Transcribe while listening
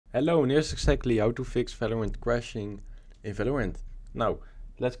Hello, and here's exactly how to fix Valorant crashing in Valorant. Now,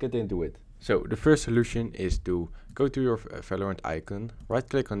 let's get into it. So, the first solution is to go to your Valorant icon, right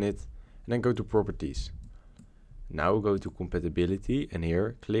click on it, and then go to properties. Now go to compatibility, and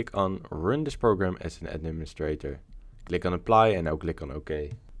here click on run this program as an administrator. Click on apply, and now click on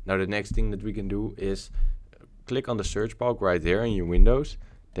OK. Now the next thing that we can do is click on the search bar right here in your Windows,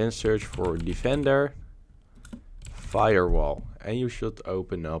 then search for Defender Firewall, and you should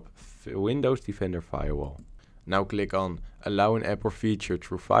open up Windows Defender Firewall. Now click on allow an app or feature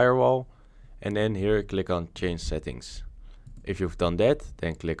through firewall, and then here click on change settings. If you've done that,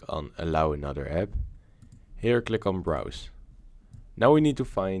 then click on allow another app. Here click on browse. Now we need to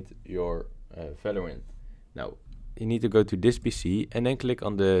find your Valorant. Now you need to go to this PC and then click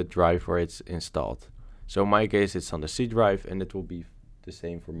on the drive where it's installed. So in my case it's on the C drive, and it will be the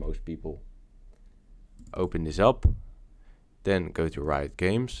same for most people. Open this up, then go to Riot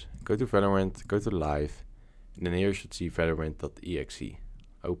Games, go to Valorant, go to live, and then here you should see valorant.exe.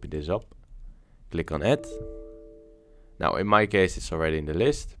 Open this up, click on add. Now in my case it's already in the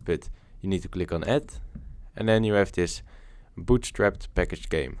list, but you need to click on add, and then you have this bootstrapped package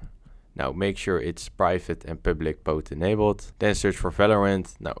game. Now make sure it's private and public both enabled, then search for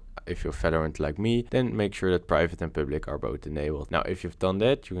Valorant. Now if you're Valorant like me, then make sure that private and public are both enabled. Now if you've done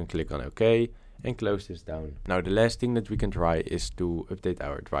that, you can click on OK and close this down. Now the last thing that we can try is to update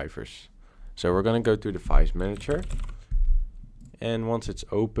our drivers. So we're going to go to device manager, and once it's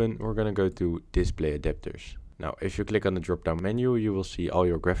open we're going to go to display adapters. Now if you click on the drop down menu, you will see all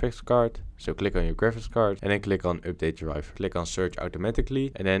your graphics card. So click on your graphics card and then click on update driver. Click on search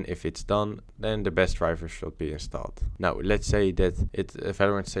automatically, and then if it's done, then the best drivers should be installed. Now let's say that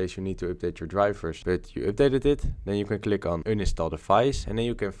Valorant says you need to update your drivers, but you updated it, then you can click on uninstall device, and then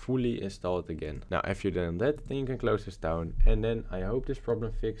you can fully install it again. Now if you've done that, then you can close this down, and then I hope this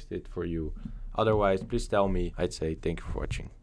problem fixed it for you. Otherwise, please tell me. I'd say thank you for watching.